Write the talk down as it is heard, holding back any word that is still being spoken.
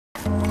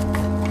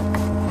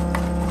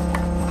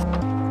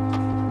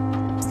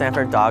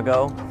Stanford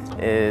Doggo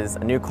is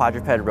a new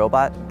quadruped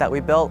robot that we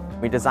built.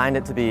 We designed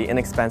it to be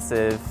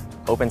inexpensive,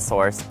 open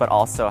source, but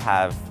also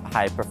have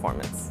high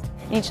performance.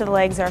 Each of the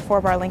legs are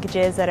 4-bar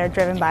linkages that are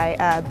driven by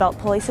a belt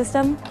pulley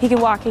system. He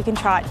can walk, he can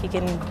trot, he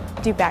can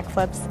do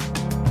backflips.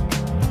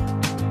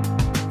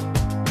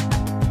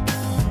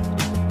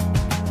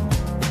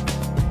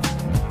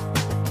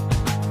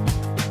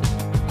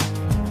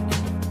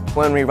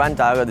 When we run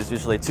Doggo, there's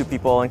usually 2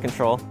 people in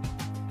control.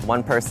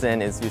 One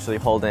person is usually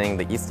holding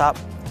the e-stop.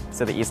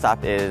 So the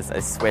e-stop is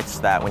a switch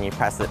that when you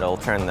press it, it'll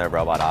turn the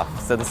robot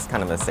off. So this is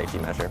kind of a safety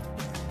measure.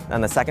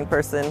 And the second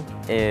person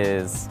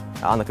is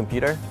on the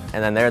computer,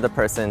 and then they're the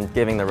person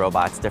giving the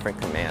robots different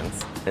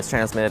commands. It's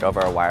transmitted over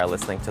a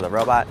wireless link to the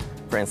robot.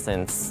 For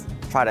instance,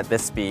 trot at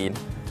this speed,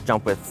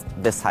 jump with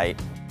this height.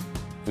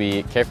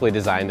 We carefully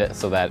designed it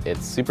so that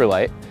it's super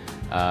light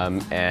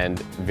and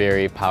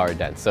very power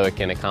dense, so it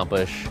can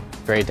accomplish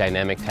very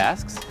dynamic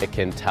tasks. It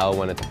can tell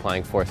when it's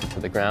applying forces to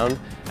the ground,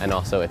 and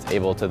also it's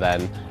able to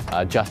then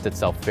adjust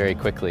itself very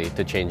quickly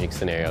to changing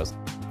scenarios.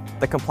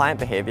 The compliant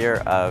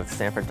behavior of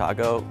Stanford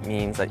Doggo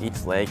means that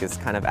each leg is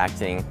kind of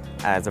acting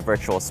as a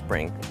virtual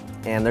spring.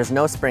 And there's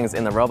no springs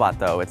in the robot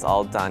though, it's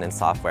all done in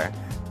software.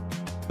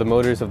 The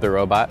motors of the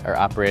robot are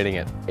operating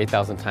at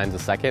 8,000 times a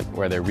second,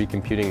 where they're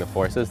recomputing the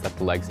forces that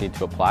the legs need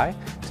to apply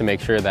to make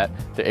sure that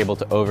they're able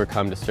to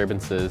overcome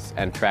disturbances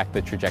and track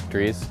the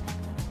trajectories.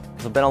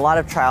 There's been a lot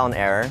of trial and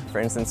error.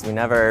 For instance, we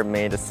never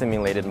made a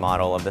simulated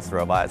model of this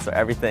robot, so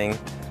everything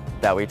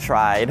that we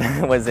tried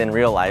was in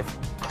real life.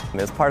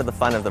 It was part of the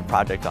fun of the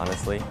project,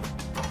 honestly.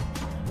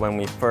 When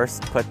we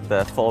first put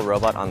the full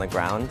robot on the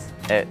ground,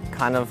 it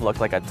kind of looked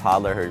like a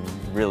toddler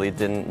who really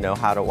didn't know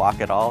how to walk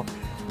at all.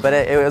 But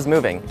it was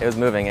moving,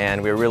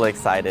 and we were really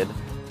excited.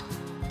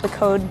 The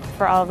code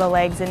for all of the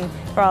legs and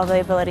for all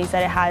the abilities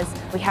that it has,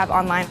 we have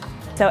online.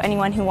 So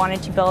anyone who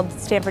wanted to build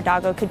Stanford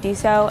Doggo could do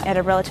so at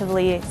a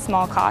relatively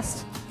small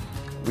cost.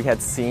 We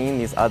had seen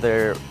these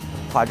other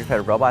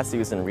quadruped robots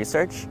used in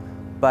research,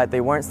 but they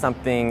weren't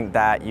something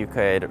that you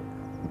could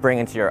bring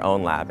into your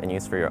own lab and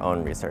use for your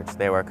own research.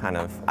 They were kind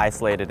of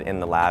isolated in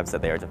the labs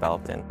that they were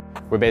developed in.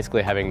 We're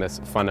basically having this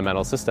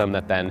fundamental system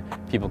that then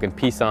people can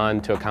piece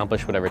on to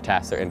accomplish whatever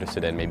task they're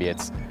interested in. Maybe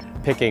it's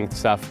picking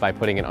stuff by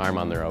putting an arm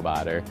on the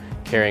robot or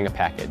carrying a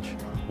package.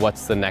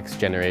 What's the next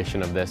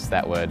generation of this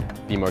that would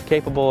be more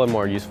capable and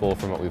more useful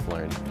from what we've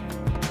learned?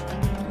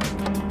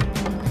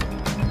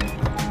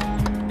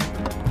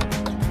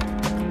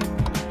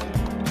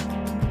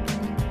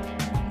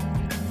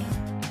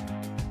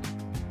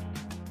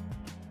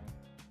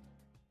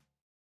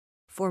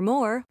 For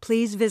more,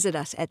 please visit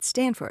us at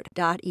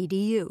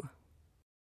stanford.edu.